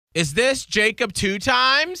Is this Jacob 2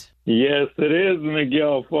 times? Yes, it is,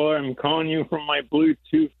 Miguel Fuller. I'm calling you from my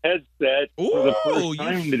Bluetooth headset for the first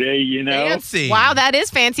time today, you know. Fancy. Wow, that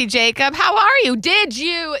is fancy, Jacob. How are you? Did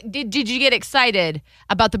you get excited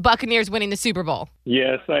about the Buccaneers winning the Super Bowl?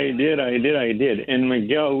 Yes, I did. And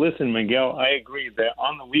Miguel, listen, Miguel, I agree that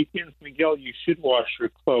on the weekends, Miguel, you should wash your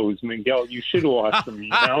clothes. Miguel, you should wash them, you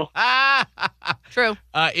know. True.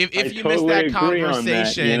 If you totally missed that agree on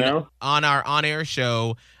conversation that, you know? on our on-air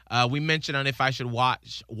show, we mentioned on if I should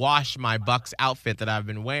wash my Bucks outfit that I've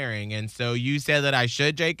been wearing. And so you said that I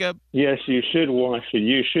should, Jacob? Yes, you should wash it.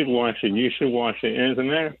 You should wash it. And as a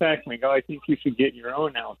matter of fact, Miguel, I think you should get your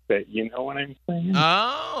own outfit. You know what I'm saying?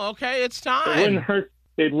 Oh, okay. It's time.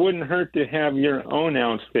 It wouldn't hurt to have your own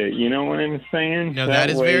outfit. You know what I'm saying? No, that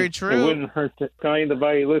is very true. It wouldn't hurt to Scotty the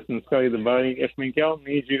Buddy. Listen, Scotty the Buddy, if Miguel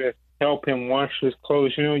needs you to help him wash his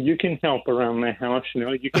clothes, you know, you can help around the house, you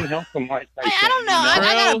know, you can help him like that. I don't know. I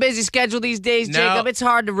got a busy schedule these days, No. Jacob. It's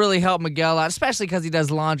hard to really help Miguel out, especially because he does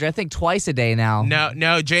laundry, I think, twice a day now.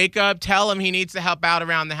 No, Jacob, tell him he needs to help out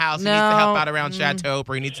around the house. He needs to help out around Chateau,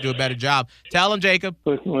 or he needs to do a better job. Tell him, Jacob.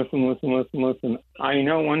 Listen. I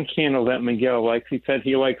know one candle that Miguel likes. He said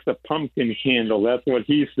he likes the pumpkin candle. That's what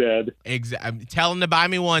he said. Tell him to buy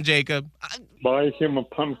me one, Jacob. Buy him a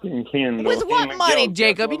pumpkin candle. With what Miguel, money,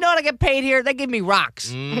 Jacob? You know what I get paid here? They give me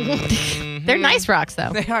rocks. They're nice rocks,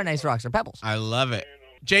 though. They are nice rocks. They're pebbles. I love it.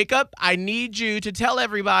 Jacob, I need you to tell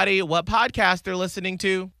everybody what podcast they're listening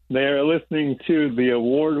to. They are listening to the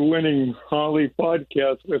award-winning Holly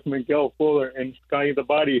podcast with Miguel Fuller and Scotty the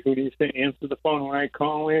Body, who needs to answer the phone when I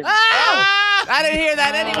call in. Oh! I didn't hear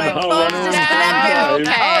that anyway. Phone's disconnected.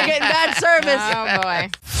 Okay. Oh, getting bad service. Oh,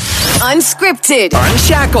 boy. Unscripted,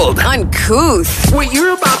 Unshackled. uncouth. What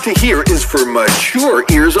you're about to hear is for mature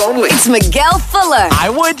ears only. It's Miguel Fuller. I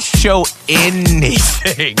would show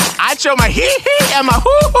anything. I'd show my hee-hee and my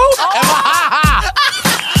hoo-hoo and my ha-ha.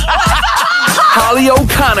 Holly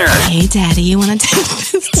O'Connor. Hey, Daddy, you want to take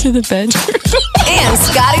this to the bedroom? And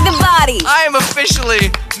Scotty the Body. I am officially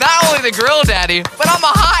not only the grill daddy, but I'm a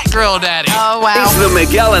hot grill daddy. Oh, wow. It's the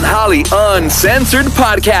Miguel and Holly Uncensored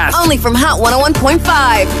Podcast. Only from Hot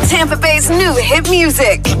 101.5, Tampa Bay's new hit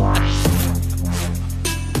music.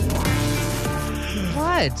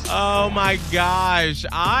 What? Oh, my gosh.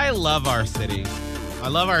 I love our city. I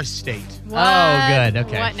love our state. What? Oh, good.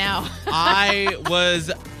 Okay. What now? I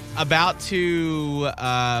was about to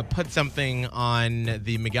put something on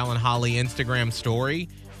the Miguel and Holly Instagram story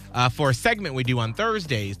for a segment we do on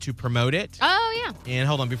Thursdays to promote it. Oh, yeah. And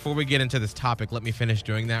hold on, before we get into this topic, let me finish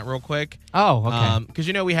doing that real quick. Oh, okay. Because,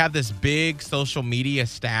 you know, we have this big social media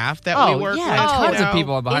staff that we work with. tons you of know?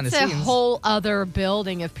 people behind It's the a scenes. whole other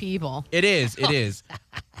building of people. It is.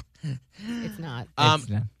 It's not.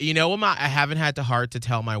 You know what? I haven't had the heart to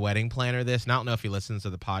tell my wedding planner this, and I don't know if he listens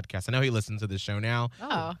to the podcast. I know he listens to the show now.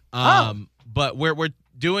 Oh. But we're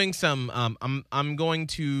doing some. I'm going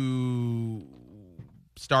to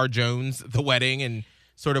Star Jones the wedding and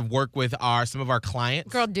sort of work with some of our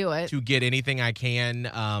clients. Girl, do it. To get anything I can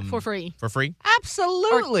For free. For free.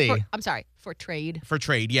 Absolutely. I'm sorry. For trade. For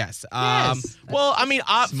trade, yes. Yes. Well, I mean,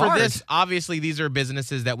 for Smart. this, obviously, these are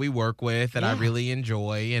businesses that we work with that I really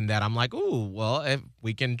enjoy, and that I'm like, ooh, well, if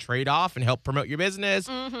we can trade off and help promote your business,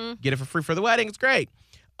 get it for free for the wedding, it's great.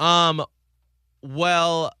 Well,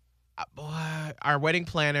 our wedding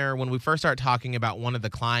planner, when we first started talking about one of the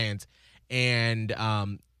clients, and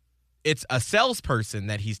it's a salesperson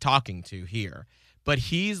that he's talking to here, but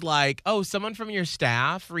he's like, oh, someone from your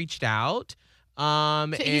staff reached out. So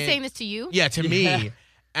he's saying this to you? Yeah, to me.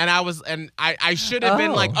 And I should have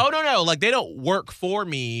been like, oh, no. Like, they don't work for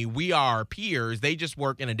me. We are peers. They just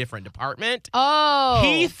work in a different department. Oh.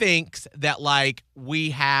 He thinks that, like, we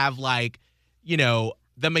have, like, you know,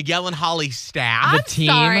 the Miguel and Holly staff. I'm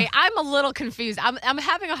sorry. I'm a little confused. I'm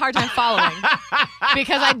having a hard time following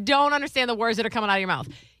because I don't understand the words that are coming out of your mouth.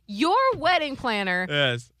 Your wedding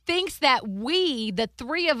planner thinks that we, the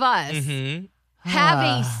three of us,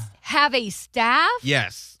 have a staff?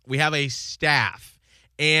 Yes, we have a staff.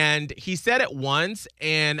 And he said it once,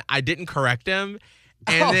 and I didn't correct him.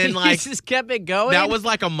 And then, like, he just kept it going? That was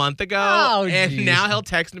like a month ago. Oh, and geez. now he'll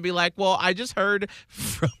text and be like, well, I just heard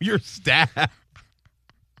from your staff.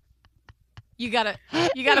 You gotta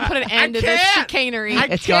put an end to this chicanery.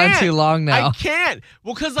 It's gone too long now. I can't.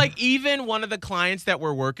 Well, because, like, even one of the clients that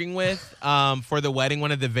we're working with for the wedding,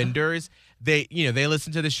 one of the vendors, they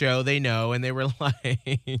listen to the show, they know, and they were like,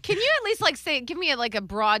 Can you at least, like, give me a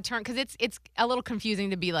broad term? Because it's a little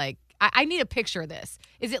confusing to be like, I need a picture of this.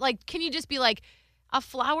 Is it like, can you just be like, a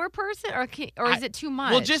flower person, or is it too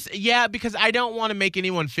much? Well, because I don't want to make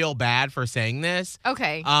anyone feel bad for saying this.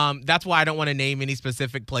 Okay. That's why I don't want to name any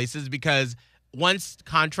specific places, because once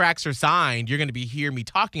contracts are signed, you're going to be hearing me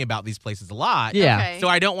talking about these places a lot. Yeah. Okay. So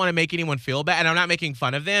I don't want to make anyone feel bad, and I'm not making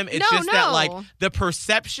fun of them. It's just that, like, the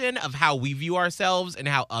perception of how we view ourselves and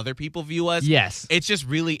how other people view us. Yes. It's just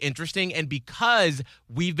really interesting. And because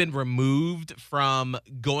we've been removed from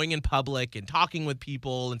going in public and talking with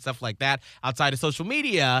people and stuff like that outside of social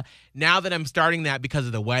media, now that I'm starting that because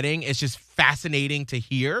of the wedding, it's just fascinating to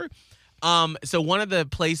hear. So one of the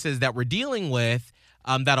places that we're dealing with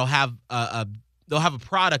that'll have they'll have a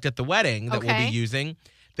product at the wedding that we'll be using.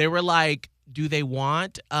 They were like, do they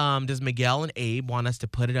want, does Miguel and Abe want us to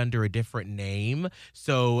put it under a different name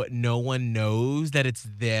so no one knows that it's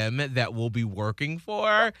them that we'll be working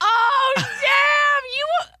for? Oh, damn!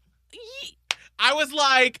 I was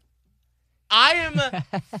like, I am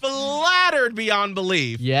flattered beyond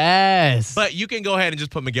belief. Yes. But you can go ahead and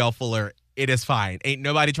just put Miguel Fuller. It is fine. Ain't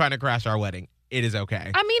nobody trying to crash our wedding. It is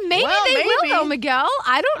okay. I mean, maybe they will, though, Miguel.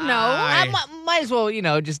 I don't know. I might as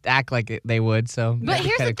well, just act like they would. So, but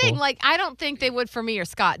here's the thing: cool. like, I don't think they would for me or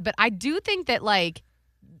Scott, but I do think that like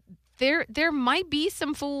there might be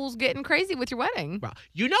some fools getting crazy with your wedding. Well,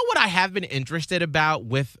 you know what I have been interested about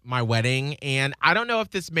with my wedding, and I don't know if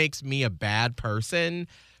this makes me a bad person,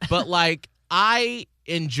 but like I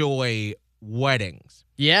enjoy weddings.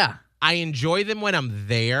 Yeah. I enjoy them when I'm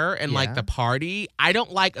there and like the party. I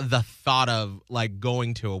don't like the thought of like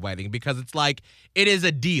going to a wedding because it's like it is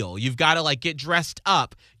a deal. You've got to like get dressed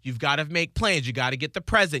up. You've got to make plans. You got to get the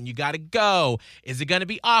present. You got to go. Is it going to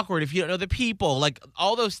be awkward if you don't know the people? Like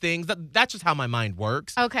all those things. That's just how my mind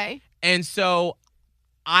works. Okay. And so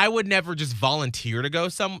I would never just volunteer to go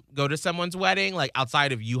to someone's wedding, like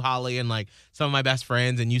outside of you, Holly, and like some of my best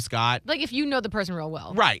friends and you, Scott. Like if you know the person real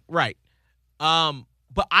well. Right.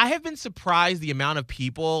 But I have been surprised the amount of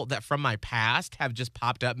people that from my past have just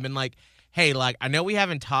popped up and been like, hey, like, I know we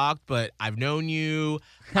haven't talked, but I've known you.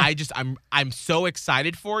 I'm so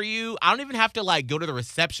excited for you. I don't even have to like go to the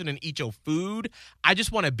reception and eat your food. I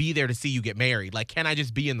just want to be there to see you get married. Like, can I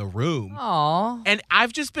just be in the room? Aw. And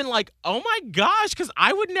I've just been like, oh my gosh, because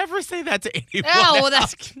I would never say that to anyone. Oh, well,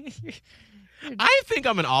 else. that's. I think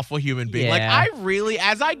I'm an awful human being. Yeah. Like, I really,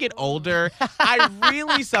 as I get older, I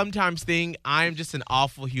really sometimes think I'm just an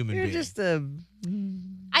awful human You're being. just a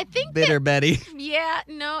I think bitter Betty. Yeah.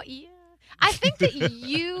 I think that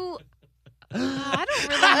you. I don't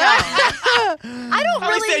really know. I don't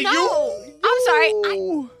really know. I'm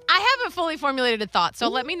sorry. I haven't fully formulated a thought, so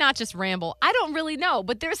let me not just ramble. I don't really know,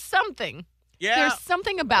 but there's something. Yeah. There's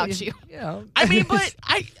something about you. Yeah. I mean, but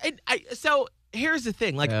so here's the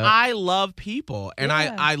thing. Like, I love people, and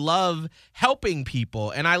I love helping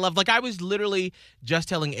people, and I love, like, I was literally just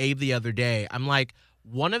telling Abe the other day, I'm like,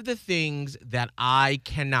 one of the things that I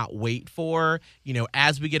cannot wait for,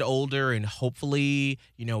 as we get older and hopefully,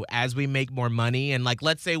 as we make more money and like,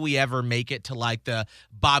 let's say we ever make it to like the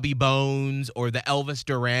Bobby Bones or the Elvis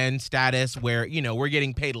Duran status where, we're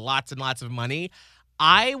getting paid lots and lots of money.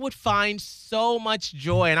 I would find so much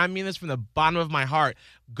joy, and I mean this from the bottom of my heart,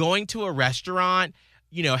 going to a restaurant,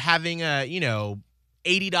 having a,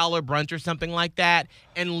 $80 brunch or something like that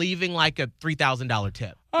and leaving like a $3,000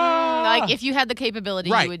 tip. Like if you had the capability,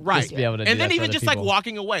 you would just be able to do and that then for even other just people. like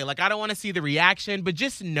walking away. Like I don't want to see the reaction, but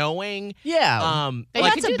just knowing. Yeah.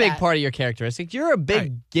 Like, that's a big part of your characteristic. You're a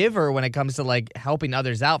big giver when it comes to like helping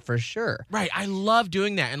others out for sure. Right. I love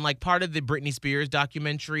doing that. And like part of the Britney Spears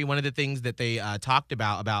documentary, one of the things that they talked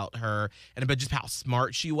about her and about just how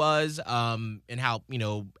smart she was and how,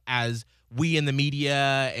 as we in the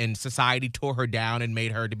media and society tore her down and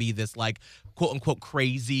made her to be this like quote unquote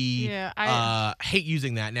crazy. Yeah, I hate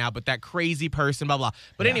using that now, but that crazy person, blah, blah.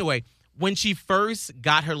 But anyway, when she first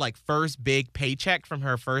got her like first big paycheck from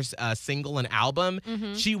her first single and album,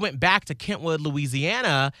 she went back to Kentwood,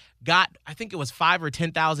 Louisiana, got I think it was $5,000 or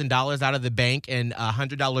 $10,000 out of the bank in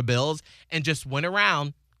 $100 bills, and just went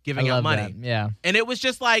around giving out money. That. Yeah. And it was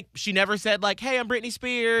just like, she never said like, hey, I'm Britney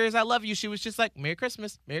Spears, I love you. She was just like, Merry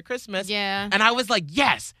Christmas, Merry Christmas. Yeah. And I was like,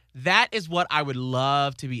 yes, that is what I would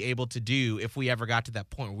love to be able to do if we ever got to that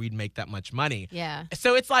point where we'd make that much money. Yeah.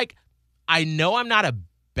 So it's like, I know I'm not a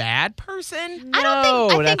bad person. I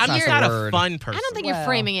think I'm just you're not a fun person. I don't think you're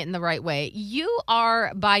framing it in the right way. You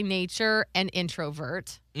are by nature an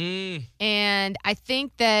introvert. And I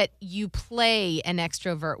think that you play an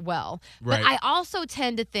extrovert well. Right. But I also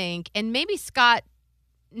tend to think, and maybe Scott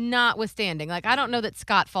notwithstanding, like I don't know that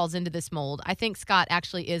Scott falls into this mold. I think Scott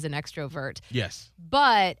actually is an extrovert. Yes.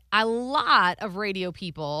 But a lot of radio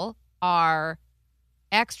people are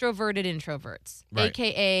extroverted introverts, Right.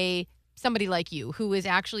 AKA somebody like you who is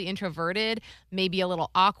actually introverted, maybe a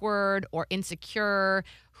little awkward or insecure,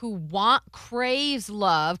 who craves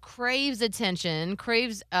love, craves attention,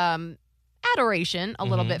 craves adoration a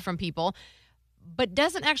little bit from people, but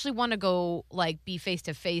doesn't actually want to go like be face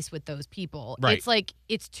to face with those people. Right. It's like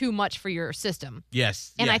it's too much for your system.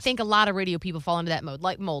 Yes. And I think a lot of radio people fall into that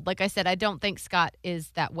mold. Like I said, I don't think Scott is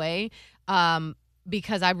that way.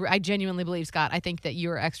 Because I genuinely believe, Scott, I think that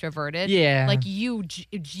you're extroverted. Yeah. Like you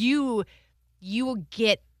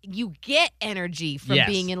get energy from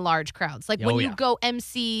being in large crowds. Like when you go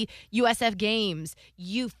MC USF games,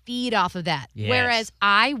 you feed off of that. Yes. Whereas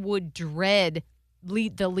I would dread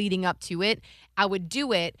the leading up to it. I would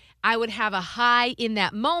do it. I would have a high in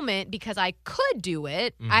that moment because I could do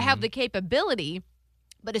it. I have the capability.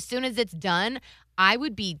 But as soon as it's done, I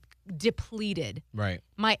would be depleted. Right.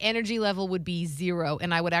 My energy level would be 0,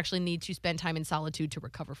 and I would actually need to spend time in solitude to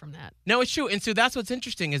recover from that. No, it's true. And so that's what's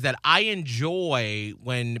interesting is that I enjoy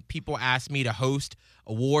when people ask me to host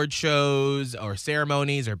award shows or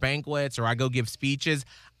ceremonies or banquets, or I go give speeches.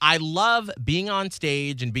 I love being on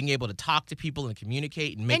stage and being able to talk to people and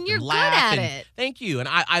communicate and make them laugh. And you're good at it. Thank you. And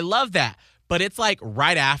I love that. But it's like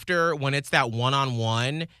right after, when it's that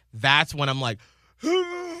one-on-one, that's when I'm like,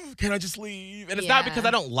 can I just leave? And it's not because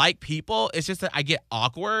I don't like people. It's just that I get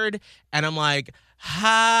awkward and I'm like,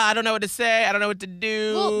 I don't know what to say. I don't know what to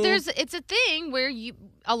do. Well, it's a thing where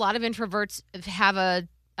a lot of introverts have a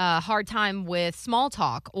hard time with small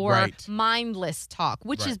talk or mindless talk,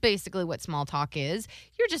 which is basically what small talk is.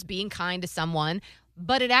 You're just being kind to someone,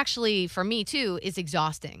 but it actually, for me too, is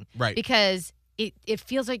exhausting. Right. Because it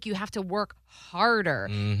feels like you have to work harder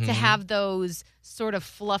to have those sort of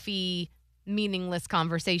fluffy, meaningless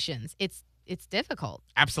conversations. It's difficult.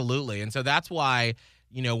 Absolutely. And so that's why,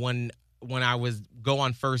 when I go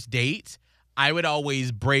on first dates, I would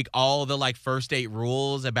always break all the first date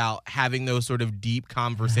rules about having those sort of deep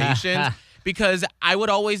conversations because I would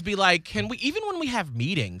always be like, even when we have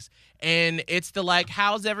meetings and it's the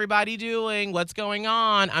how's everybody doing? What's going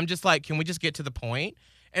on? I'm just like, can we just get to the point?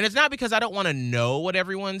 And it's not because I don't want to know what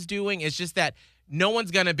everyone's doing. It's just that no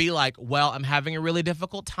one's going to be like, well, I'm having a really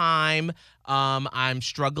difficult time. I'm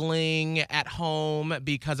struggling at home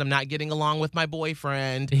because I'm not getting along with my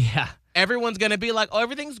boyfriend. Yeah. Everyone's going to be like, oh,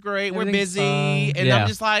 everything's great. We're busy. Fine. And I'm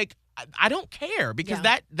just like, I don't care because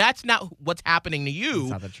that's not what's happening to you.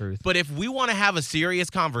 That's not the truth. But if we want to have a serious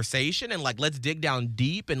conversation and let's dig down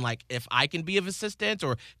deep and if I can be of assistance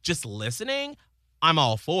or just listening, I'm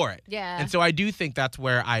all for it. Yeah. And so I do think that's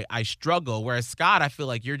where I struggle. Whereas Scott, I feel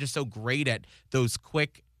like you're just so great at those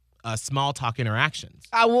quick small talk interactions.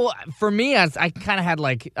 Well, for me, I kind of had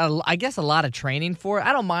I guess a lot of training for it.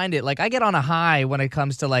 I don't mind it. I get on a high when it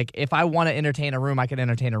comes to if I want to entertain a room, I can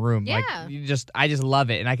entertain a room. Yeah. I just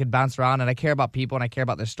love it, and I can bounce around, and I care about people, and I care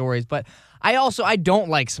about their stories. But I don't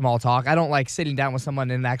like small talk. I don't like sitting down with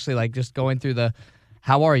someone and actually just going through the,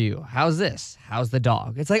 how are you? How's this? How's the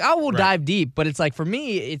dog? It's I will dive deep, but it's for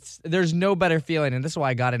me, there's no better feeling, and this is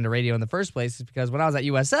why I got into radio in the first place, is because when I was at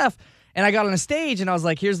USF and I got on a stage and I was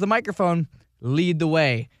like, here's the microphone, lead the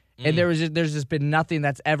way. And there's just been nothing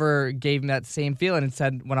that's ever gave me that same feeling. And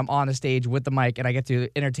said when I'm on a stage with the mic and I get to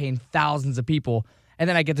entertain thousands of people, and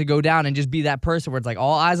then I get to go down and just be that person where it's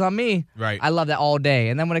all eyes on me. Right. I love that all day.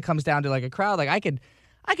 And then when it comes down to a crowd, I could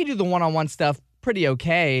do the one-on-one stuff pretty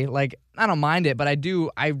okay. I don't mind it, but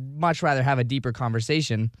I much rather have a deeper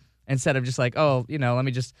conversation instead of just let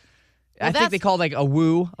me just. Well, I think they call it a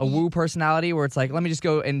woo personality, where it's let me just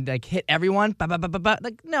go and hit everyone.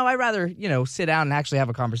 No, I'd rather sit down and actually have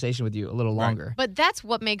a conversation with you a little longer. Right. But that's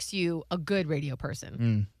what makes you a good radio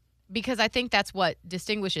person, because I think that's what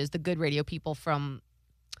distinguishes the good radio people from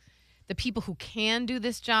the people who can do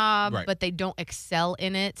this job, but they don't excel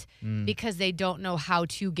in it because they don't know how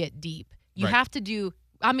to get deep. You have to do.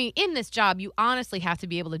 In this job, you honestly have to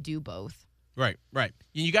be able to do both. Right.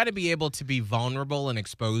 You got to be able to be vulnerable and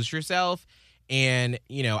expose yourself. And,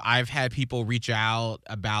 I've had people reach out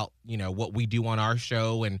about, what we do on our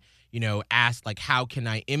show and, ask, how can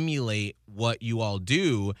I emulate what you all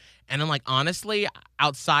do? And I'm like, honestly,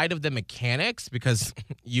 outside of the mechanics, because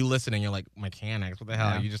you listen and you're like, mechanics, what the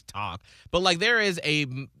hell? You just talk. But,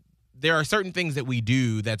 there are certain things that we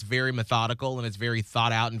do that's very methodical and it's very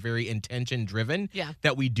thought out and very intention driven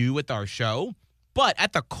that we do with our show. But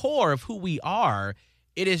at the core of who we are,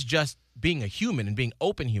 it is just being a human and being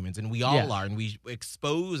open humans, and we all are, and we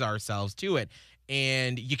expose ourselves to it.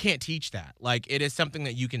 And you can't teach that. It is something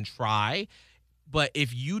that you can try, but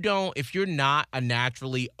if you're not a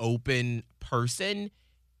naturally open person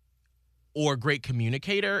or a great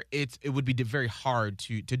communicator, it would be very hard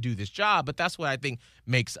to do this job. But that's what I think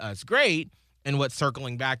makes us great, and what's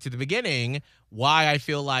circling back to the beginning, why I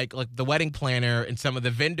feel like the wedding planner and some of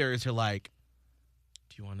the vendors are like,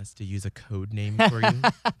 do you want us to use a code name for you?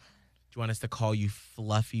 Do you want us to call you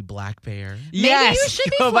Fluffy Black Bear? Maybe you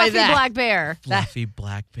should be Fluffy Black Bear. Fluffy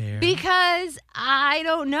Black Bear. Because I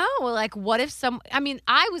don't know. Like, what if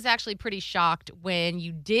I was actually pretty shocked when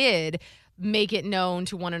you did make it known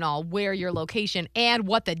to one and all where your location and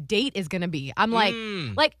what the date is going to be. I'm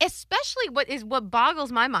like, especially what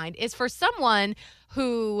boggles my mind is for someone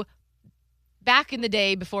who, back in the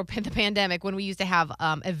day before the pandemic, when we used to have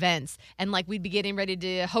events and like we'd be getting ready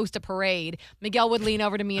to host a parade, Miguel would lean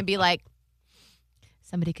over to me and be like,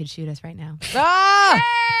 somebody could shoot us right now.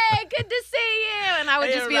 Hey, good to see you. And I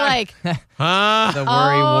would just be like, the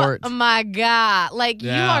worry wart. Oh my God. Like, you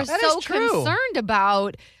are That so is true. concerned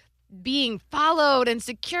about being followed and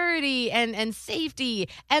security and safety.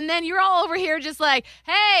 And then you're all over here just like,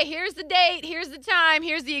 hey, here's the date, here's the time,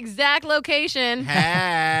 here's the exact location.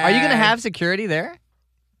 Hey. Are you going to have security there?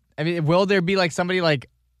 I mean, will there be like somebody like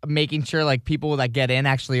making sure like people that get in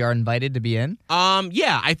actually are invited to be in?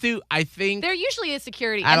 Yeah, I think There usually is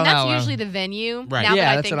security, I and don't that's know. usually the venue. Right. Now Yeah,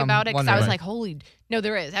 that I that's think what I'm about it, because I was wondering. like, no,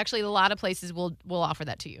 there is. Actually, a lot of places will offer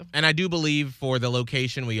that to you. And I do believe for the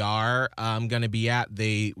location we are going to be at,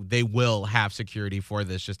 they will have security for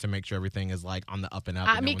this just to make sure everything is like on the up and up.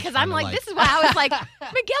 I mean, because I'm like, this is why I was like,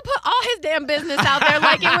 Miguel put all his damn business out there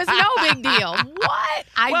like it was no big deal. What?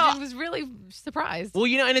 I was really surprised. Well,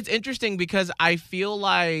 and it's interesting because I feel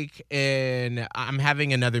like I'm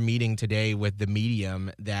having another meeting today with the medium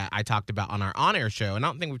that I talked about on our on-air show, and I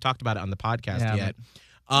don't think we've talked about it on the podcast yet.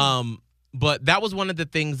 But that was one of the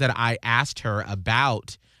things that I asked her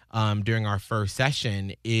about during our first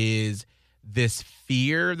session is this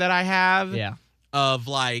fear that I have of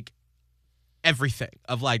like everything,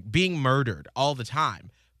 of like being murdered all the time.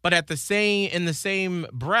 But in the same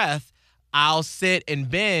breath, I'll sit and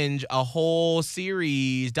binge a whole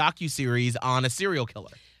docuseries on a serial killer.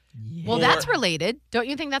 Well, that's related. Don't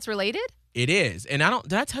you think that's related? It is. And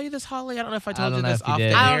did I tell you this, Holly? I don't know if I told don't you know this if you off the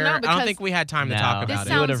did. air. I don't know, I don't because think we had time to No. talk This about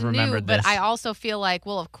it. You would sounds have new, remembered but this. I also feel like,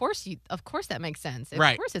 well, of course that makes sense. Of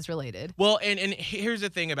course it's related. Well, and here's the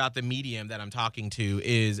thing about the medium that I'm talking to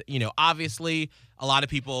is, obviously a lot of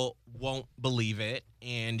people won't believe it.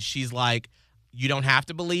 And she's like, you don't have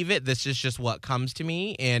to believe it. This is just what comes to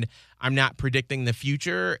me. And I'm not predicting the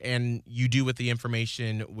future. And you do with the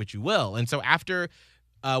information which you will. And so after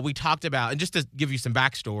we talked about, and just to give you some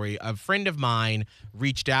backstory, a friend of mine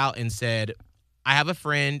reached out and said, I have a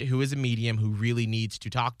friend who is a medium who really needs to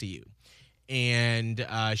talk to you. And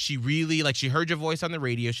she really, she heard your voice on the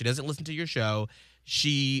radio. She doesn't listen to your show.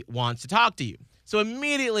 She wants to talk to you. So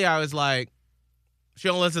immediately I was like, she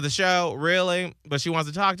don't listen to the show, really? But she wants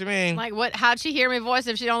to talk to me. Like, what? How'd she hear my voice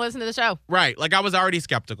if she don't listen to the show? Right. Like, I was already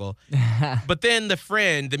skeptical. But then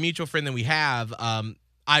the mutual friend that we have,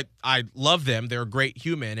 I love them. They're a great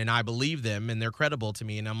human, and I believe them, and they're credible to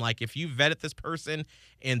me. And I'm like, if you vetted this person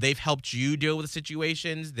and they've helped you deal with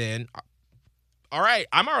situations, then all right,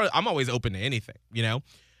 I'm always open to anything,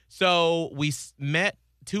 So we met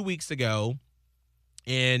 2 weeks ago,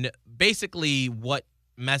 and basically what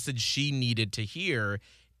message she needed to hear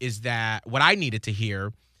is that what I needed to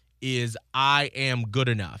hear is I am good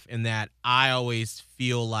enough, and that I always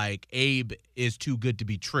feel like Abe is too good to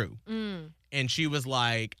be true. And she was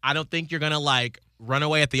like, I don't think you're going to run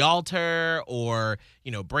away at the altar or,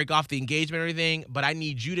 break off the engagement or anything. But I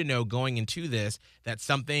need you to know going into this that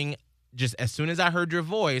something, just as soon as I heard your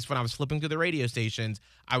voice when I was flipping through the radio stations,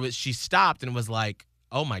 she stopped and was like,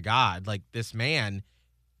 oh my God, this man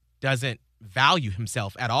doesn't value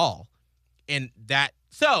himself at all.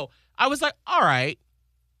 So I was like, all right,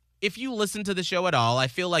 if you listen to the show at all, I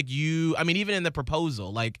feel like even in the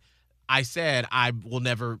proposal, I said I will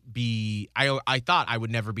never be, I thought I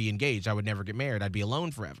would never be engaged. I would never get married. I'd be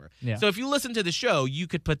alone forever. Yeah. So if you listen to the show, you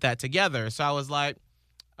could put that together. So I was like,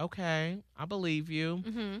 okay, I believe you.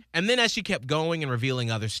 Mm-hmm. And then as she kept going and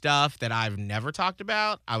revealing other stuff that I've never talked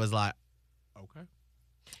about, I was like, okay,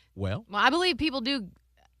 well, I believe people do.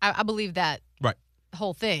 I believe that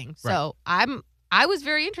whole thing. So I was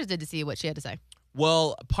very interested to see what she had to say.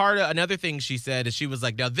 Well, another thing she said is she was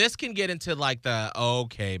like, now this can get into the,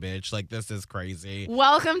 okay, bitch, this is crazy.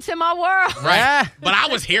 Welcome to my world. Right. But I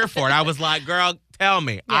was here for it. I was like, girl, tell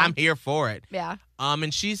me. Yeah. I'm here for it. Yeah.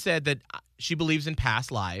 And she said that she believes in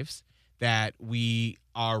past lives, that we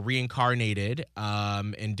are reincarnated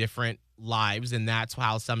in different lives. And that's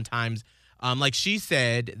how sometimes, she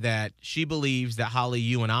said that she believes that, Holly,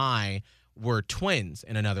 you and I were twins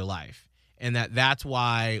in another life. And that's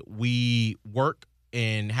why we work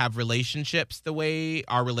and have relationships the way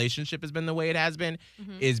our relationship has been the way it has been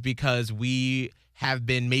is because we have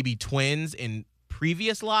been maybe twins in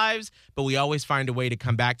previous lives, but we always find a way to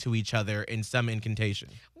come back to each other in some incantation.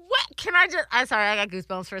 What can I just? I'm sorry, I got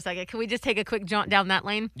goosebumps for a second. Can we just take a quick jaunt down that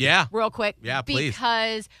lane? Yeah. Real quick. Yeah, please.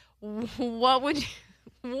 Because what would you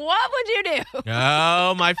do?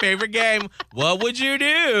 Oh, my favorite game. What would you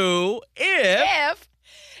do if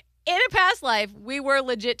in a past life we were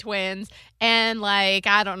legit twins and like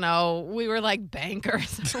I don't know, we were like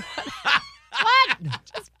bankers? What?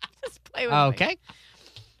 Just play with me. Okay.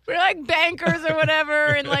 We're like bankers or whatever,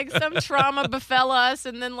 and like some trauma befell us,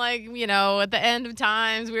 and then like, you know, at the end of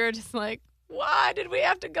times we were just like, why did we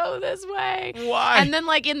have to go this way? Why? And then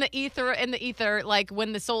like in the ether, like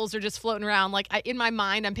when the souls are just floating around, like in my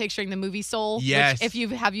mind I'm picturing the movie Soul. Yes. Which,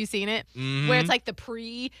 have you seen it? Mm-hmm. Where it's like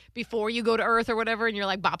the before you go to Earth or whatever, and you're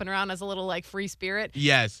like bopping around as a little like free spirit.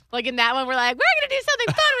 Yes. Like in that one, we're like, we're gonna do something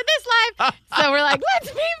fun with this life. So we're like,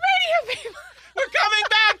 let's be radio people. We're coming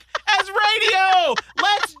back as radio.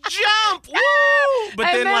 Let's jump. Woo!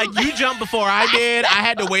 But then, like, you jumped before I did. I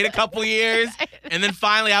had to wait a couple years. And then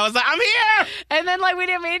finally I was like, I'm here. And then, like, we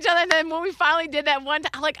didn't meet each other. And then when we finally did that one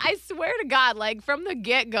time, like, I swear to God, like, from the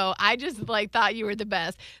get-go, I just, like, thought you were the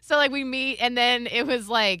best. So, like, we meet, and then it was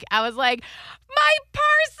like, I was like, my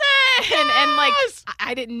person! Yes! And like,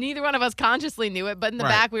 I didn't, neither one of us consciously knew it, but in the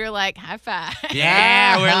back, we were like, high five.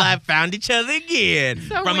 Yeah, we're like, found each other again.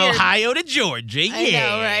 So from weird. Ohio to Georgia. Yeah. I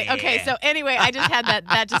know, right? Okay, so anyway, I just had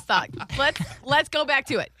that just thought. Let's go back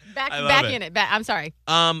to it. Back in it. I'm sorry.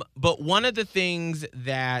 But one of the things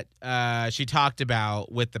that she talked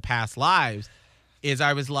about with the past lives is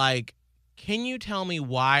I was like, can you tell me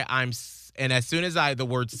why and as soon as the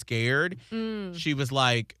word scared, she was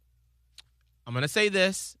like, I'm going to say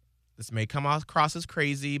this. This may come across as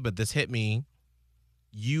crazy, but this hit me.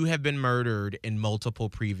 You have been murdered in multiple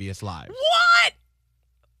previous lives. What?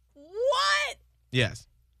 Yes.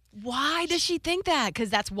 Why does she think that?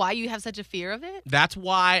 Because that's why you have such a fear of it? That's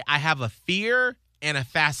why I have a fear and a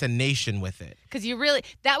fascination with it. Because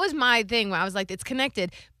that was my thing where I was like, it's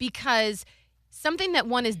connected because something that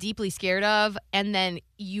one is deeply scared of and then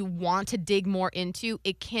you want to dig more into,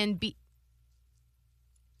 it can be.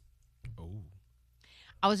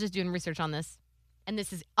 I was just doing research on this, and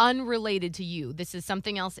this is unrelated to you. This is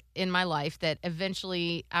something else in my life that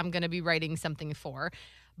eventually I'm going to be writing something for.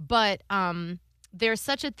 But there's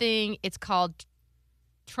such a thing. It's called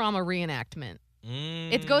trauma reenactment.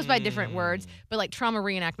 It goes by different words, but like trauma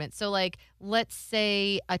reenactment. So like, let's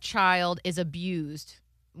say a child is abused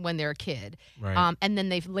when they're a kid, right. And then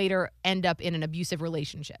they later end up in an abusive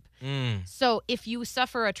relationship. So if you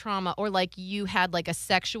suffer a trauma or like you had like a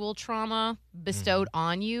sexual trauma bestowed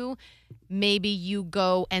on you, maybe you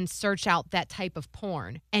go and search out that type of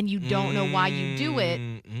porn and you don't know why you do it.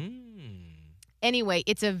 Anyway,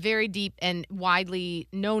 it's a very deep and widely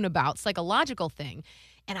known about psychological thing.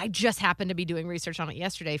 And I just happened to be doing research on it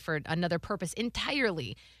yesterday for another purpose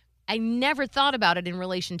entirely. I never thought about it in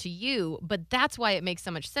relation to you, but that's why it makes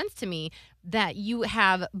so much sense to me that you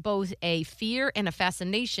have both a fear and a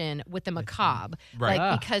fascination with the macabre. Right.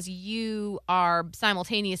 Like, because you are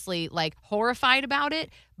simultaneously like horrified about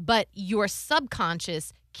it, but your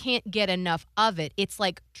subconscious can't get enough of it. It's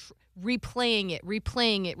like replaying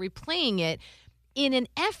it in an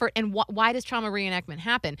effort. And why does trauma reenactment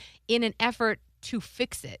happen? In an effort to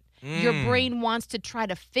fix it. Your brain wants to try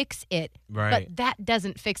to fix it, right. but that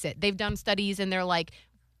doesn't fix it. They've done studies and they're like,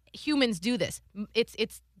 humans do this.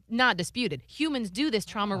 It's not disputed. Humans do this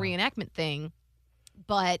trauma reenactment thing,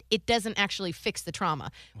 but it doesn't actually fix the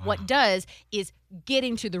trauma. Wow. What does is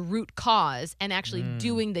getting to the root cause and actually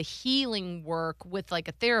doing the healing work with like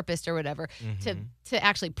a therapist or whatever to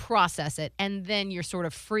actually process it. And then you're sort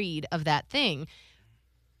of freed of that thing.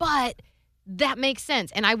 But that makes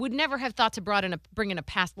sense. And I would never have thought to bring in a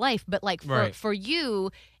past life, but like for you,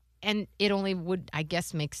 and it only would, I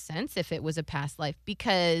guess, make sense if it was a past life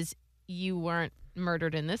because you weren't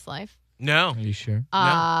murdered in this life. No. Are you sure?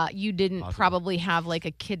 No. You didn't probably have like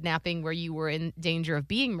a kidnapping where you were in danger of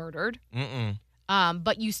being murdered.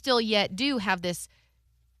 But you still yet do have this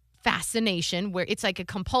fascination where it's like a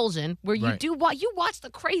compulsion where you you watch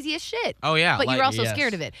the craziest shit. Oh yeah, but you're also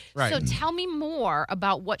scared of it. Right. So tell me more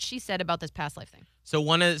about what she said about this past life thing.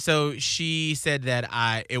 So she said that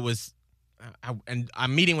and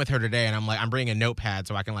I'm meeting with her today, and I'm bringing a notepad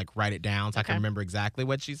so I can like write it down so I can remember exactly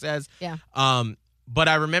what she says. Yeah. But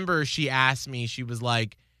I remember she asked me, she was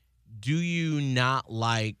like, "Do you not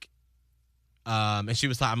like?" And she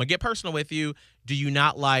was like, "I'm gonna get personal with you. Do you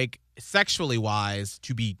not like, sexually wise,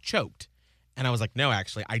 to be choked?" And I was like, "No,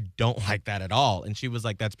 actually, I don't like that at all." And she was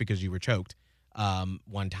like, "That's because you were choked."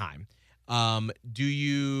 one time. Do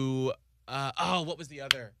you? What was the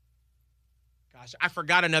other? Gosh, I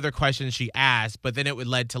forgot another question she asked, but then it would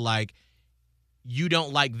led to like, you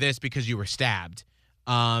don't like this because you were stabbed.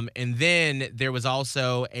 And then there was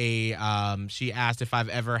also a. She asked if I've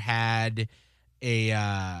ever had a.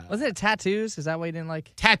 Was it tattoos? Is that why you didn't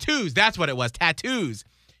like? Tattoos. That's what it was. Tattoos.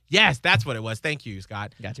 Yes, that's what it was. Thank you,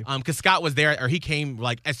 Scott. Got you. Because Scott was there, or he came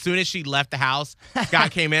like as soon as she left the house.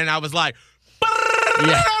 Scott came in, and I was like,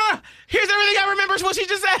 Yeah. "Here's everything I remember what she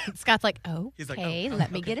just said." Scott's like, oh, He's like, okay, oh,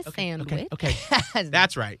 let me okay, get a okay, sandwich. Okay.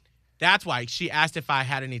 That's right. That's why she asked if I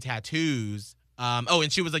had any tattoos.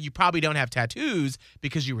 And she was like, "You probably don't have tattoos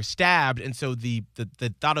because you were stabbed, and so the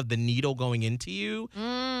thought of the needle going into you,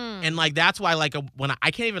 and like that's why like when I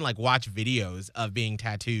can't even like watch videos of being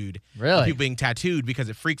tattooed, Really? of people being tattooed because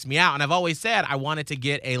it freaks me out. And I've always said I wanted to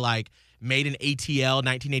get a like made in ATL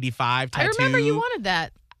 1985 tattoo. I remember you wanted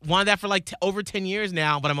that. Wanted that for like over 10 years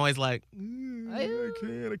now, but I'm always like, I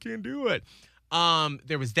can't do it.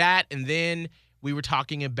 There was that, and then we were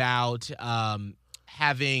talking about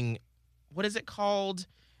having. What is it called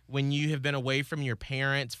when you have been away from your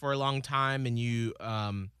parents for a long time and you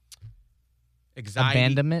anxiety?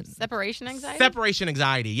 Abandonment? Separation anxiety? Separation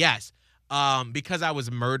anxiety, yes. Because I was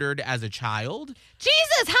murdered as a child.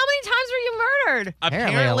 Jesus, how many times were you murdered?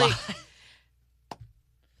 Apparently a lot.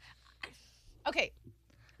 Okay.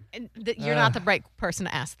 You're not the right person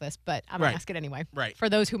to ask this, but I'm going to ask it anyway. Right. For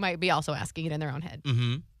those who might be also asking it in their own head.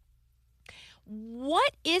 Mm-hmm.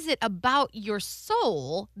 What is it about your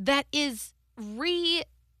soul that is reliving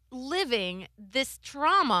this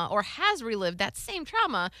trauma or has relived that same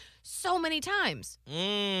trauma so many times?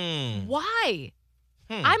 Why?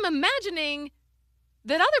 I'm imagining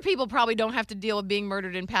that other people probably don't have to deal with being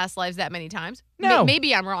murdered in past lives that many times. No.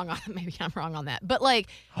 Maybe I'm wrong on that. But like,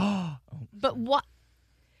 but what?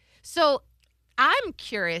 So I'm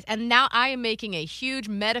curious, and now I am making a huge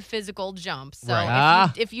metaphysical jump. So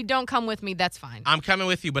if you don't come with me, that's fine. I'm coming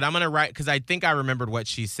with you, but I'm going to write, because I think I remembered what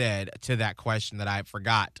she said to that question that I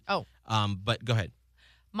forgot. Oh. But go ahead.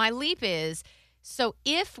 My leap is, so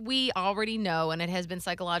if we already know, and it has been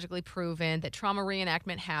psychologically proven, that trauma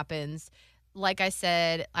reenactment happens, like I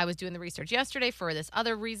said, I was doing the research yesterday for this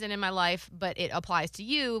other reason in my life, but it applies to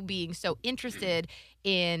you being so interested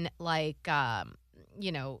in, like,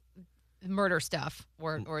 murder stuff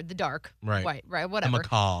or the dark, right, whatever,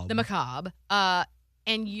 the macabre,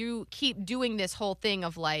 and you keep doing this whole thing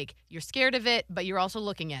of like you're scared of it, but you're also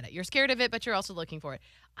looking at it. You're scared of it, but you're also looking for it.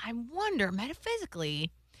 I wonder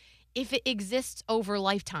metaphysically if it exists over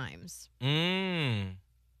lifetimes. And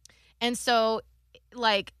so,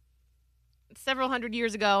 like several hundred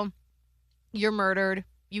years ago, you're murdered.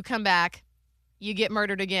 You come back. You get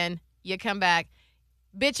murdered again. You come back.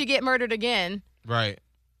 Bitch, you get murdered again. Right.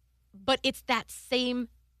 But it's that same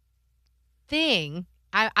thing.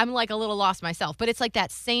 I'm like a little lost myself, but it's like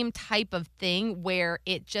that same type of thing where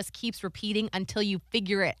it just keeps repeating until you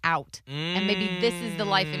figure it out. And maybe this is the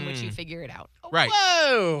life in which you figure it out. Right.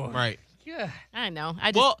 Whoa. Right. Yeah. I know.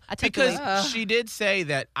 I took because she did say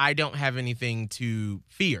that I don't have anything to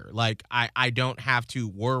fear. Like, I don't have to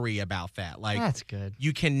worry about that. Like, that's good.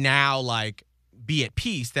 You can now, like, be at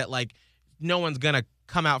peace that, like, no one's going to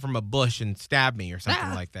come out from a bush and stab me or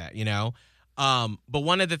something like that, you know? But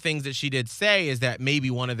one of the things that she did say is that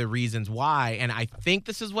maybe one of the reasons why, and I think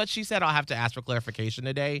this is what she said, I'll have to ask for clarification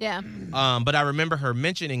today. Yeah. But I remember her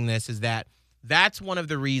mentioning this, is that that's one of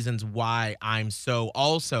the reasons why I'm so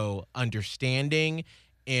also understanding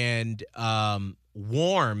and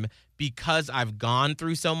warm, because I've gone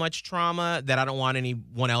through so much trauma that I don't want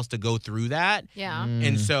anyone else to go through that. Yeah.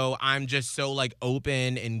 And so I'm just so like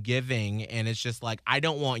open and giving, and it's just like, I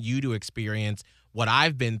don't want you to experience what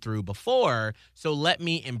I've been through before. So let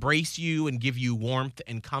me embrace you and give you warmth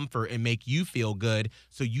and comfort and make you feel good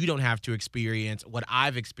so you don't have to experience what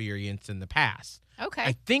I've experienced in the past. Okay.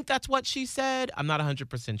 I think that's what she said. I'm not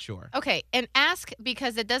 100% sure. Okay. And ask,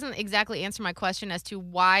 because it doesn't exactly answer my question as to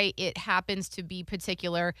why it happens to be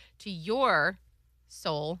particular to your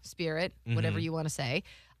soul, spirit, whatever you want to say,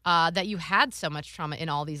 that you had so much trauma in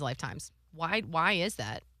all these lifetimes. Why is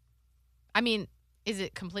that? I mean, is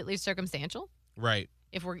it completely circumstantial? Right.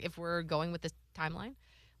 If we're going with this timeline,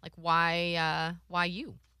 like why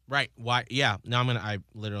you? Right. Why? Yeah. No, I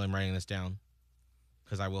literally am writing this down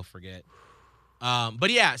because I will forget. But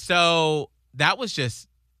yeah, so that was just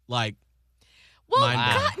like, well,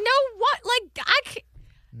 God, no, what? Like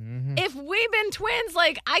If we've been twins,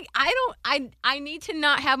 like I need to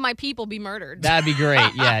not have my people be murdered. That'd be great.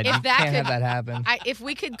 Yeah, If you that can't could- have that happen. If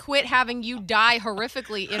we could quit having you die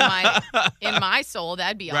horrifically in my soul,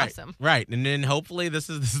 that'd be awesome. Right. And then hopefully this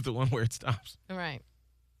is the one where it stops. Right.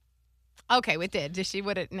 Okay, it did. Did she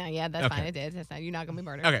would it? No, yeah, that's Okay. fine. It did. That's not. You're not gonna be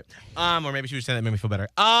murdered. Okay. Or maybe she was saying that made me feel better.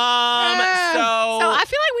 So So I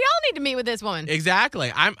feel like we all need to meet with this woman. exactly.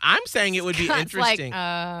 I'm saying it would be Scott's interesting. Like,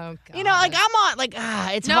 oh, God. You know, like I'm on, like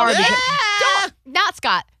it's no, hard. don't. Not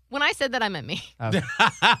Scott. When I said that, I meant me. Okay.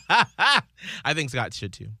 I think Scott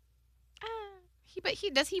should too. But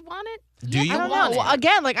does he want it? Do you I don't want know. Well,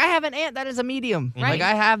 again, like I have an aunt that is a medium. Right. Like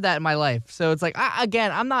I have that in my life. So it's like,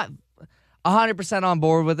 I'm not 100% on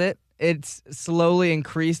board with it. It's slowly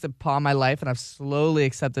increased upon my life, and I've slowly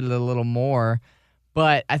accepted it a little more.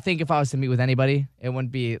 But I think if I was to meet with anybody, it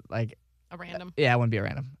wouldn't be like A random. Yeah, it wouldn't be a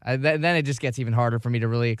random. Then it just gets even harder for me to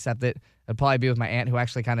really accept it. It'd probably be with my aunt who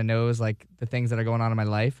actually kind of knows like the things that are going on in my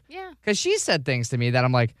life. Yeah. Because she said things to me that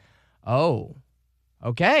I'm like, oh,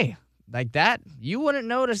 okay. Like that, you wouldn't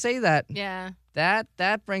know to say that. Yeah.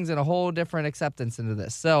 That brings in a whole different acceptance into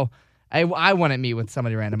this. So I wouldn't meet with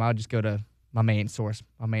somebody random. I would just go to my main source,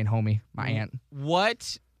 my main homie, my aunt.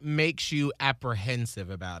 What makes you apprehensive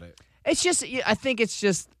about it? It's just, I think it's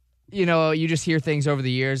just, you just hear things over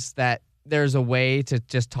the years that there's a way to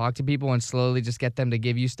just talk to people and slowly just get them to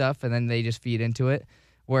give you stuff, and then they just feed into it,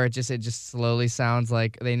 where it just slowly sounds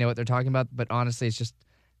like they know what they're talking about, but honestly, it's just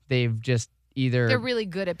they've just either They're really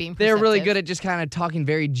good at being they're really perceptive. good at just kind of talking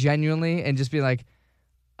very genuinely and just be like,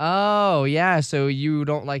 oh yeah, so you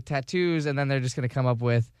don't like tattoos, and then they're just gonna come up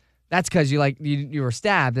with that's because you were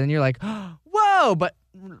stabbed, and you're like, whoa, but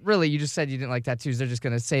really you just said you didn't like tattoos. They're just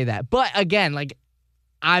gonna say that. But again, like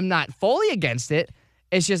I'm not fully against it.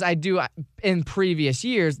 It's just I do in previous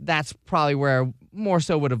years. That's probably where I more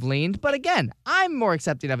so would have leaned. But again, I'm more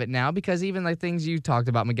accepting of it now because even like things you talked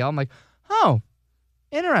about, Miguel, I'm like, oh,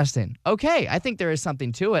 interesting. Okay, I think there is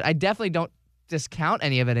something to it. I definitely don't discount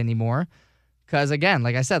any of it anymore. Because again,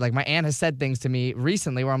 like I said, like my aunt has said things to me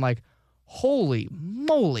recently where I'm like, holy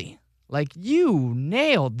moly, like you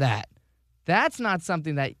nailed that. That's not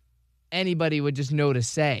something that anybody would just know to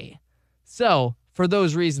say. So for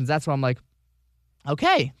those reasons, that's why I'm like,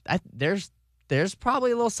 okay, there's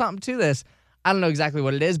probably a little something to this. I don't know exactly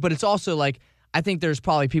what it is, but it's also like, I think there's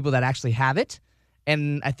probably people that actually have it.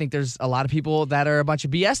 And I think there's a lot of people that are a bunch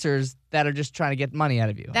of BSers that are just trying to get money out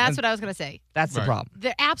of you. That's what I was going to say. That's the Right. problem.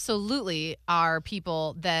 There absolutely are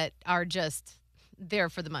people that are just there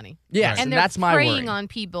for the money. Yes, And and they're that's my preying worry. on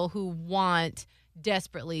people who want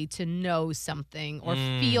desperately to know something or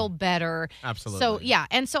Mm. feel better. Absolutely. So yeah,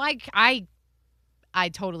 and so I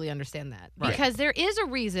totally understand that Right. because there is a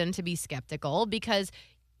reason to be skeptical because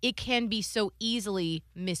it can be so easily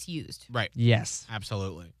misused. Right. Yes.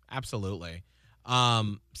 Absolutely.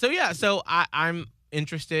 So I'm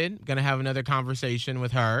interested. Gonna have another conversation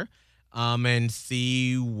with her, and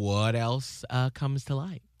see what else comes to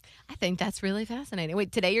light. I think that's really fascinating.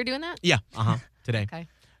 Wait, today you're doing that? Yeah. Today. Okay.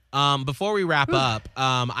 Before we wrap up,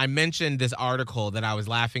 I mentioned this article that I was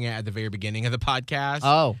laughing at the very beginning of the podcast.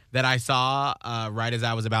 Oh. That I saw right as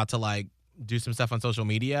I was about to like do some stuff on social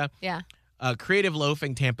media. Yeah. Creative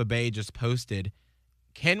Loafing Tampa Bay just posted.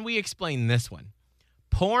 Can we explain this one?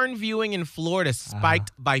 Porn viewing in Florida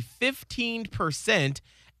spiked by 15%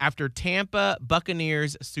 after Tampa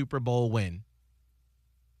Buccaneers Super Bowl win.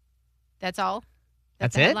 That's all?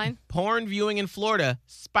 That's the it? headline? Porn viewing in Florida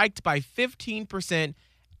spiked by 15%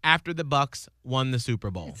 after the Bucs won the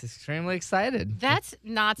Super Bowl. It's extremely excited. That's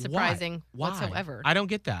not Why? surprising Why? whatsoever. I don't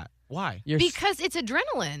get that. Why? You're Because it's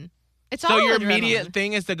adrenaline. It's So all your adrenaline. immediate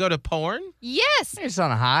thing is to go to porn? Yes. You're just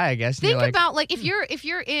on a high, I guess. and Think you're like, about like if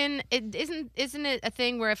you're in it isn't it a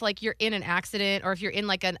thing where if like you're in an accident or if you're in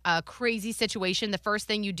like a crazy situation, the first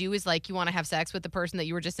thing you do is like you want to have sex with the person that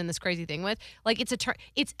you were just in this crazy thing with. Like it's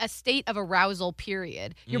a state of arousal.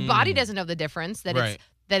 Period. Your body doesn't know the difference that Right.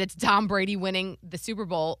 it's Tom Brady winning the Super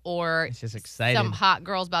Bowl or It's just excited. some hot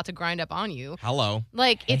girl's about to grind up on you. Hello.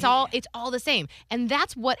 Like it's all the same. And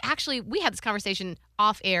that's what actually we had this conversation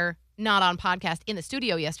off air, not on podcast, in the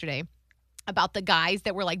studio yesterday about the guys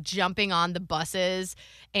that were like jumping on the buses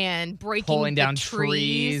and breaking pulling the down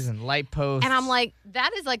trees. and light posts. And I'm like,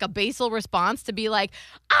 that is like a basal response to be like,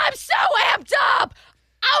 I'm so amped up.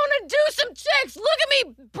 I want to do some chicks. Look at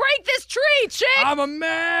me break this tree, chick. I'm a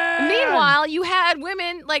man. Meanwhile, you had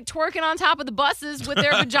women like twerking on top of the buses with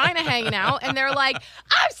their vagina hanging out, and they're like,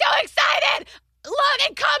 I'm so excited. Look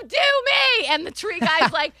and come do me. And the tree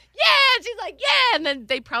guy's like, yeah. And she's like, yeah. And then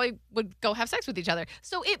they probably would go have sex with each other.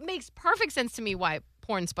 So it makes perfect sense to me why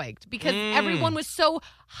porn spiked because everyone was so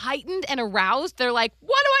heightened and aroused. They're like,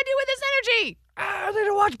 what do I do with this energy? I need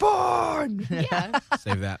to watch porn. Yeah.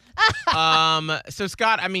 Save that. So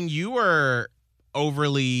Scott, I mean, you were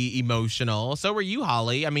overly emotional. So were you,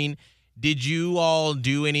 Holly. I mean, did you all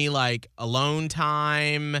do any like alone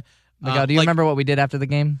time? Miguel, do you remember what we did after the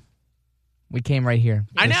game? We came right here.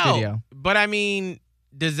 I know, studio. but I mean,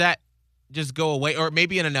 does that just go away, or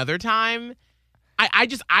maybe in another time?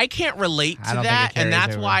 I can't relate to that, and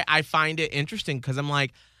that's why I find it interesting because I'm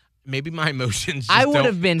like, maybe my emotions. I would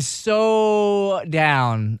have been so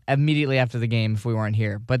down immediately after the game if we weren't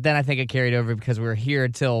here, but then I think it carried over because we were here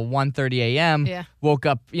till 1:30 a.m. Yeah. Woke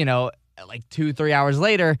up, like 2-3 hours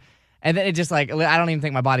later. And then it just like, I don't even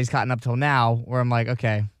think my body's caught up till now where I'm like,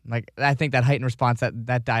 okay. Like, I think that heightened response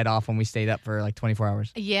that died off when we stayed up for like 24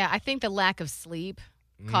 hours. Yeah, I think the lack of sleep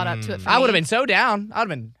caught up to it for I me. would have been so down. I would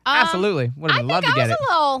have been, absolutely. Would have loved to get it.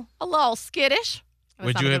 a little skittish.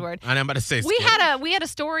 That's not a good word. I'm about to say we had a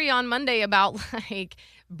story on Monday about like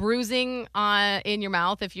bruising in your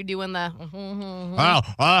mouth if you're doing the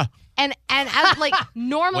and I was like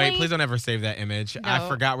normally. Wait, please don't ever save that image. No, I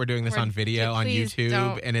forgot we're doing this on video on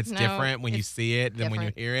YouTube, and it's different when you see it than when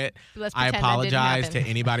you hear it. I apologize to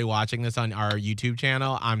anybody watching this on our YouTube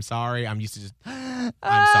channel. I'm sorry. I'm used to just. I'm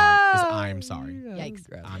sorry. Just, I'm sorry. Yikes.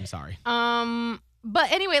 I'm sorry.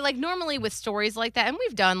 But anyway, like normally with stories like that, and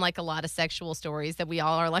we've done like a lot of sexual stories that we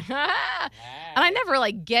all are like, and I never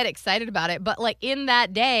like get excited about it. But like on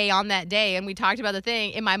that day, and we talked about the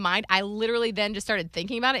thing in my mind, I literally then just started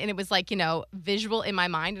thinking about it, and it was like, visual in my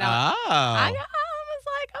mind. And I was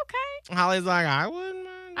like, okay. Holly's like, I wouldn't.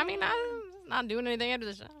 I mean, I'm not doing anything after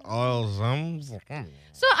the show.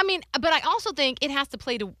 So, I mean, but I also think it has to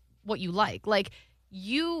play to what you like. Like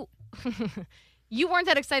you. You weren't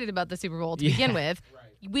that excited about the Super Bowl to begin with.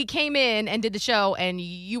 Right. We came in and did the show, and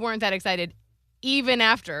you weren't that excited even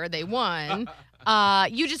after they won.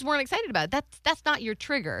 You just weren't excited about it. That's not your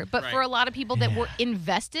trigger. But for a lot of people that were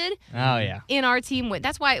invested in our team,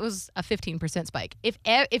 that's why it was a 15% spike.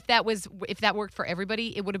 If that worked for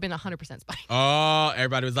everybody, it would have been a 100% spike. Oh,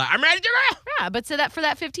 everybody was like, I'm ready to go. Yeah, but so that for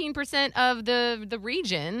that 15% of the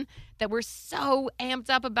region that were so amped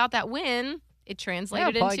up about that win, it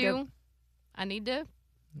translated into... I need to. A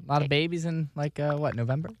lot of babies in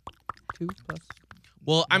November? 2+.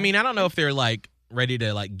 Well, I mean, I don't know if they're like ready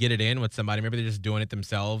to like get it in with somebody. Maybe they're just doing it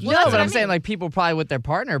themselves. No, but I'm saying like people probably with their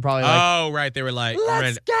partner probably like. Oh, right. They were like,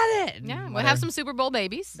 let's get it. Yeah, we'll have some Super Bowl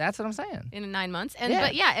babies. That's what I'm saying. In 9 months, and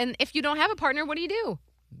and if you don't have a partner, what do you do?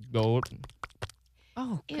 Go.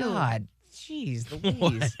 Oh God. Jeez,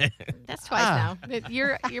 Louise. That's twice now.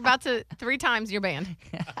 You're about to 3 times you're banned.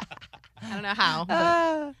 I don't know how.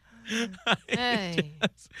 But. Hey.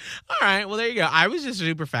 All right. Well, there you go. I was just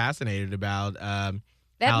super fascinated about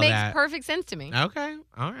that makes perfect sense to me. Okay.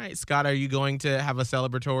 All right. Scott, are you going to have a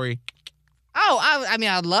celebratory? Oh, I mean,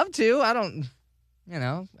 I'd love to. I don't,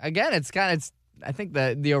 again, I think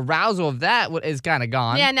the arousal of that is kind of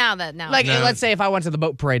gone. Yeah, now. Like, let's say if I went to the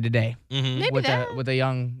boat parade today Maybe with a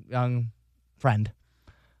young friend.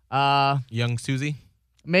 Young Susie?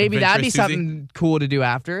 Maybe that'd be something cool to do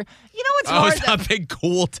after. It's hard. Something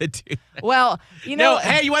cool to do. Well, No,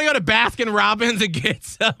 hey, you want to go to Baskin Robbins and get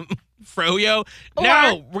some froyo?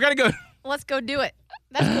 No, we're going to go. Let's go do it.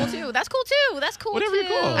 That's cool, too. Whatever you're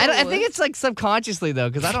cool. I think it's like subconsciously, though,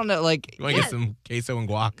 because I don't know, like. You want to get some queso and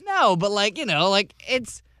guac? No, but like,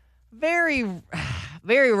 it's very,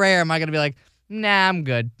 very rare am I going to be like, nah, I'm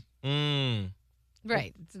good.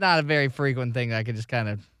 Right. It's not a very frequent thing that I could just kind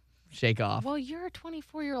of shake off. Well, you're a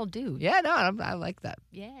 24-year-old dude. Yeah, no, I like that.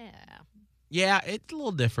 Yeah. Yeah, it's a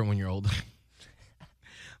little different when you're older.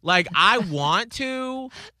 Like, I want to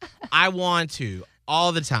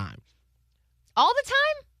all the time. All the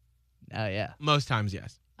time? Oh, yeah. Most times,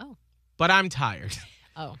 yes. Oh. But I'm tired.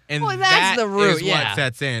 Oh. And well, that's the root, is what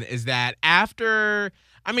sets in, is that after...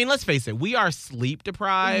 I mean, let's face it. We are sleep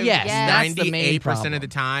deprived 98% of the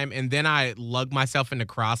time, and then I lug myself into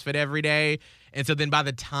CrossFit every day. And so then by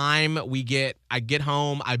the time I get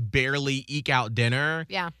home, I barely eke out dinner.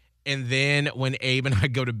 Yeah. And then when Abe and I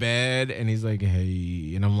go to bed, and he's like,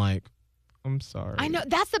 hey, and I'm like, I'm sorry. I know.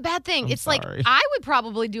 That's the bad thing. I'm it's sorry. like, I would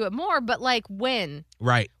probably do it more, but like when?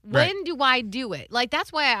 Right. When do I do it? Like,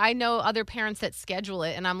 that's why I know other parents that schedule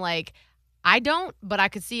it, and I'm like, I don't, but I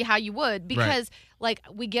could see how you would because, like,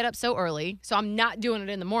 we get up so early, so I'm not doing it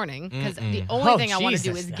in the morning because the only thing I want to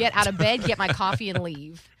do is get out of bed, get my coffee, and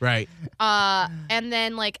leave. Right. And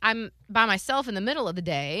then, like, I'm by myself in the middle of the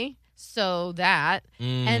day, so that.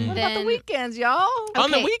 And what then about the weekends, y'all? On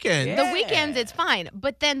the weekends. The weekends, it's fine.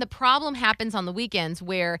 But then the problem happens on the weekends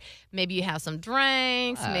where maybe you have some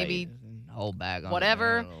drinks, maybe Whole bag on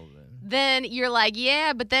whatever. Then you're like,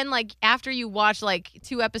 yeah, but then like after you watch like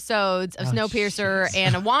 2 episodes of Snowpiercer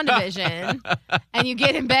and a WandaVision, and you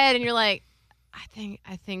get in bed and you're like,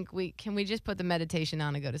 I think we just put the meditation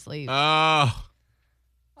on and go to sleep. Oh.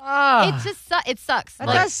 It just it sucks. That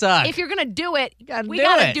does suck. If you're gonna do it, we do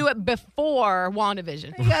gotta it. do it before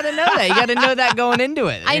WandaVision. You gotta know that. You gotta know that going into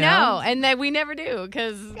it. I know, and then we never do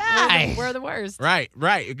because we're the worst. Right.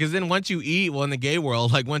 Because then once you eat, well, in the gay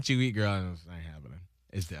world, like once you eat, girl, it's not happening.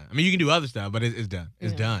 It's done. I mean, you can do other stuff, but it's done.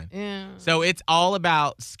 It's done. Yeah. So it's all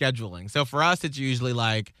about scheduling. So for us, it's usually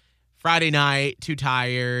like Friday night, too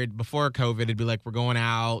tired. Before COVID, it'd be like we're going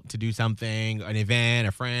out to do something, an event,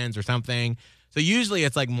 or friends or something. So usually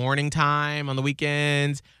it's like morning time on the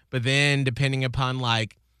weekends, but then depending upon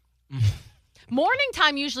like... Morning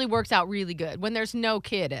time usually works out really good when there's no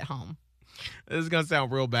kid at home. This is going to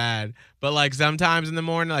sound real bad, but like sometimes in the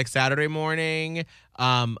morning, like Saturday morning,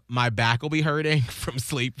 my back will be hurting from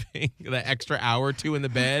sleeping the extra hour or 2 in the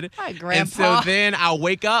bed. Hi, Grandpa. And so then I'll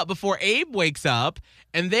wake up before Abe wakes up,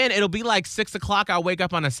 and then it'll be like 6 o'clock. I'll wake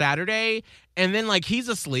up on a Saturday, and then like he's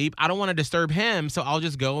asleep. I don't want to disturb him, so I'll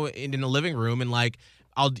just go in the living room and like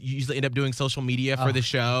I'll usually end up doing social media for the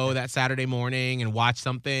show that Saturday morning and watch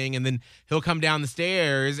something. And then he'll come down the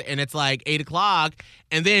stairs and it's like 8 o'clock.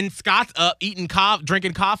 And then Scott's up eating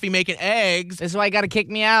drinking coffee, making eggs. This is why you got to kick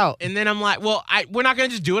me out. And then I'm like, well, we're not going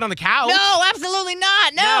to just do it on the couch. No, absolutely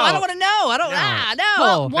not. No, I don't want to know. I don't. No.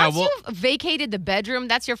 Well, once you've vacated the bedroom,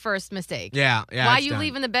 that's your first mistake. Yeah. Why you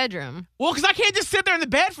leaving the bedroom? Well, because I can't just sit there in the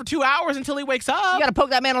bed for 2 hours until he wakes up. You got to poke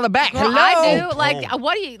that man on the back. Well, Hello. I do. Like,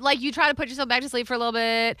 what do you, like, you try to put yourself back to sleep for a little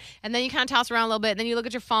bit, and then you kind of toss around a little bit, and then you look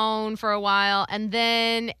at your phone for a while, and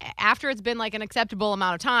then after it's been like an acceptable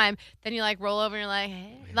amount of time, then you like roll over and you're like, hey.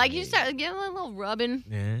 Like you start getting a little rubbing,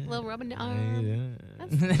 the arm. You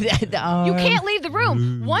can't leave the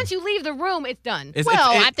room. Once you leave the room, it's done.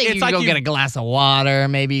 I think you can go get a glass of water,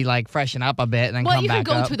 maybe like freshen up a bit, and then come back up. Well, you can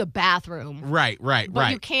go to the bathroom. Right.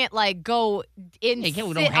 But you can't like go in and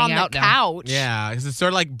sit on the couch. Now. Yeah, because it's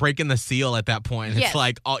sort of like breaking the seal at that point. It's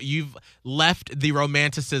like you've left the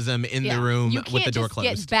romanticism in the room with the door closed.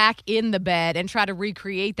 You can't just get back in the bed and try to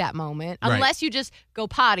recreate that moment unless you just go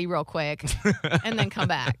potty real quick and then come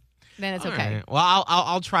back. Then it's okay. Right. Well,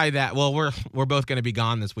 I'll try that. Well, we're both going to be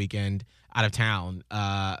gone this weekend out of town. When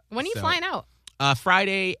are you flying out?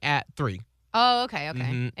 Friday at 3. Oh, okay.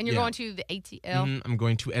 Mm-hmm. And you're going to the ATL? Mm-hmm. I'm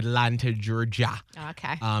going to Atlanta, Georgia.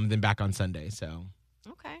 Okay. Then back on Sunday, so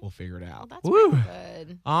okay, we'll figure it out. Well, that's really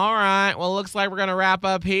good. All right. Well, looks like we're going to wrap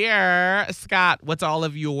up here. Scott, what's all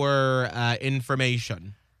of your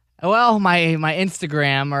information? Well, my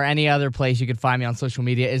Instagram or any other place you could find me on social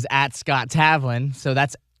media is at Scott Tavlin. So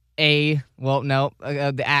that's the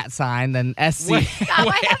at sign, then SC. Stop,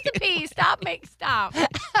 I have to pee. Stop.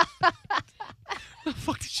 The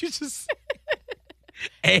fuck did you just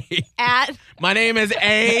say? At. My name is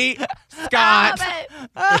A. Scott. Stop it.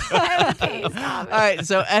 I have to pee. Stop it. All right,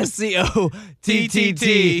 so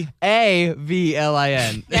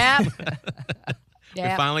SCOTTTAVLIN. Yep. We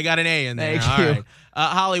finally got an A in there. Thank All you. right.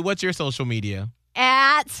 Holly, what's your social media?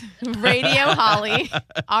 At Radio Holly,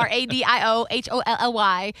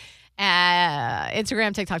 RADIOHOLLY,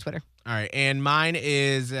 Instagram, TikTok, Twitter. All right, and mine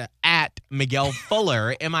is at Miguel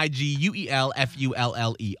Fuller,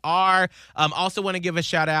 MIGUELFULLER. Also want to give a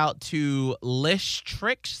shout out to Lish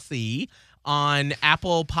Trixie on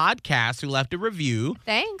Apple Podcasts who left a review.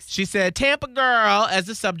 Thanks. She said, Tampa girl as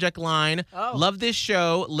the subject line. Oh. Love this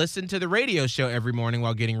show. Listen to the radio show every morning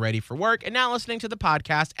while getting ready for work, and now listening to the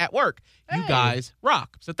podcast at work. You guys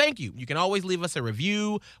rock. So thank you. You can always leave us a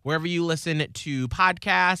review wherever you listen to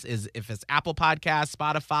podcasts, if it's Apple Podcasts,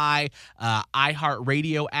 Spotify,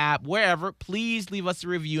 iHeartRadio app, wherever. Please leave us a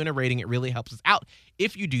review and a rating. It really helps us out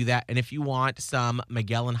if you do that. And if you want some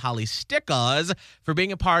Miguel and Holly stickers for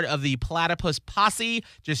being a part of the Platypus Posse,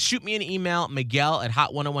 just shoot me an email,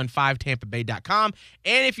 Miguel@hot1015tampabay.com.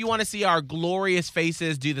 And if you want to see our glorious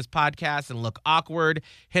faces do this podcast and look awkward,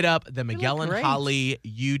 hit up the Miguel and Holly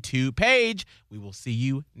YouTube page. We will see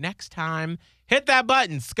you next time. Hit that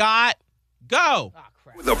button, Scott. Go.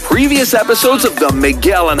 The previous episodes of the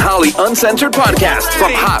Miguel and Holly Uncensored podcast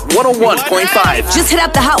from Hot 101.5. Just hit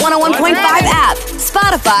up the Hot 101.5 app,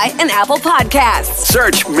 Spotify, and Apple Podcasts.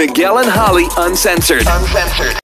 Search Miguel and Holly Uncensored.